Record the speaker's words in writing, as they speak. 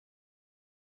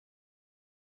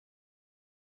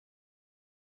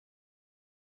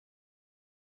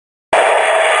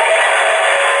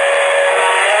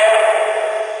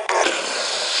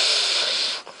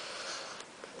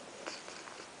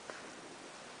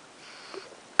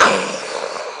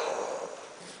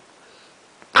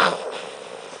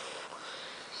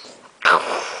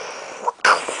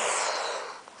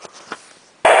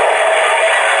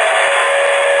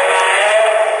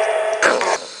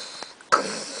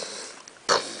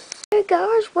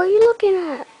gosh, what are you looking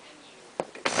at?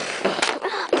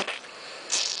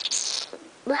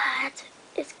 That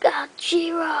is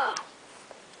Godzilla.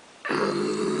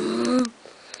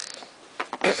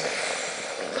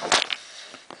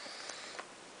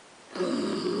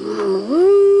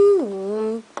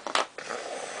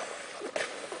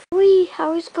 How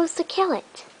are we supposed to kill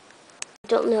it? I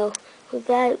don't know. We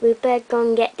better go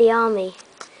and get the army.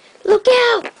 Look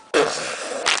out!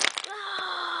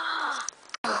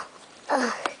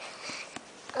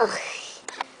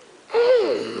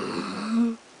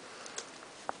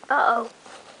 Uh-oh.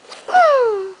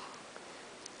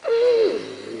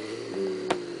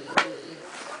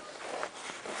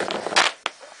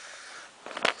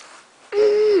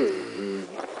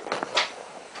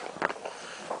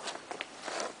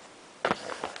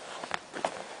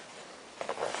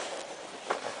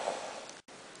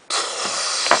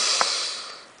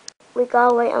 We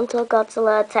gotta wait until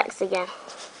Godzilla attacks again.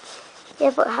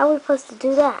 Yeah, but how are we supposed to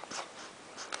do that?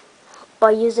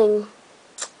 By using...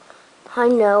 I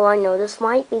know, this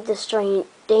might be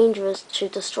dangerous to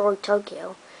destroy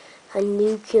Tokyo. A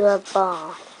nuclear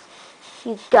bomb.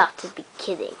 You got to be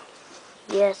kidding.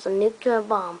 Yes, a nuclear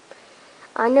bomb.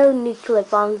 I know nuclear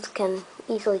bombs can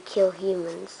easily kill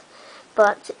humans,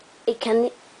 but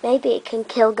maybe it can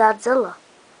kill Godzilla.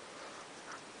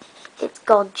 It's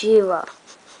Godzilla.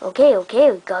 Okay,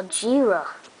 Godzilla.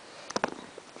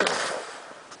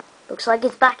 Looks like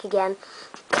it's back again.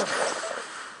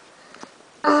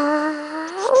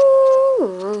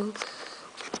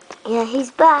 Yeah,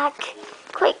 he's back.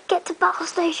 Quick, get to battle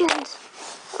stations.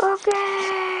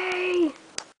 Okay.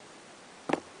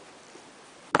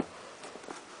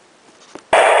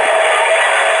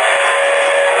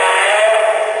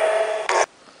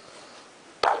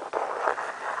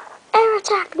 Air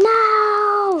attack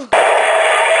now!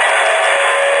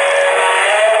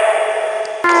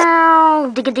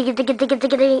 Ow! Digga digga digga digga digga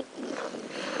digga.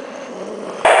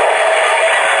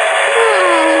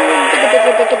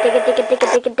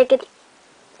 Digga.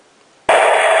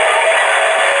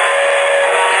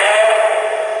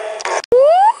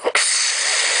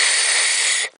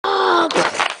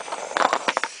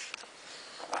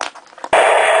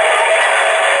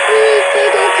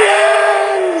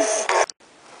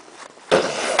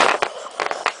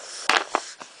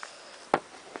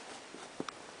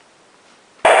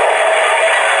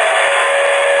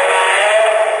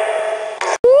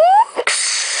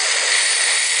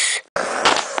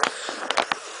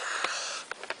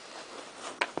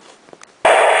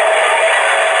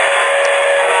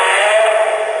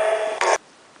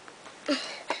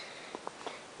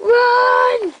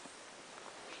 Run!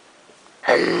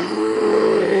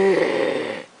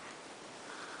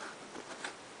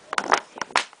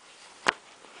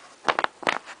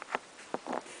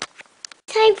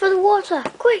 Time for the water!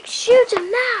 Quick, shoot him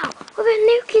now! With a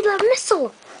nuclear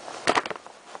missile!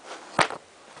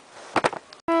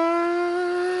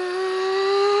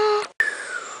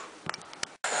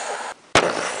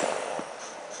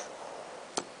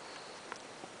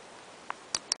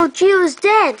 Godzilla's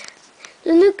dead!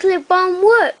 The nuclear bomb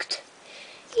worked!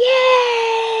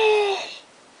 Yay!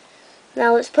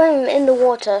 Now let's put him in the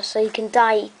water so he can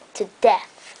die to death.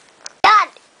 God,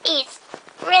 he's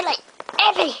really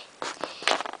heavy.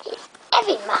 He's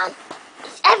heavy, man.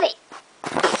 He's heavy.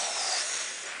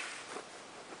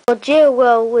 Godzilla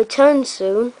will return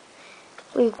soon.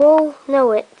 We will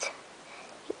know it.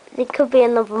 There could be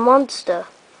another monster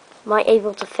might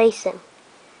able to face him.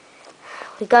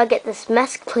 We gotta get this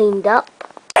mess cleaned up.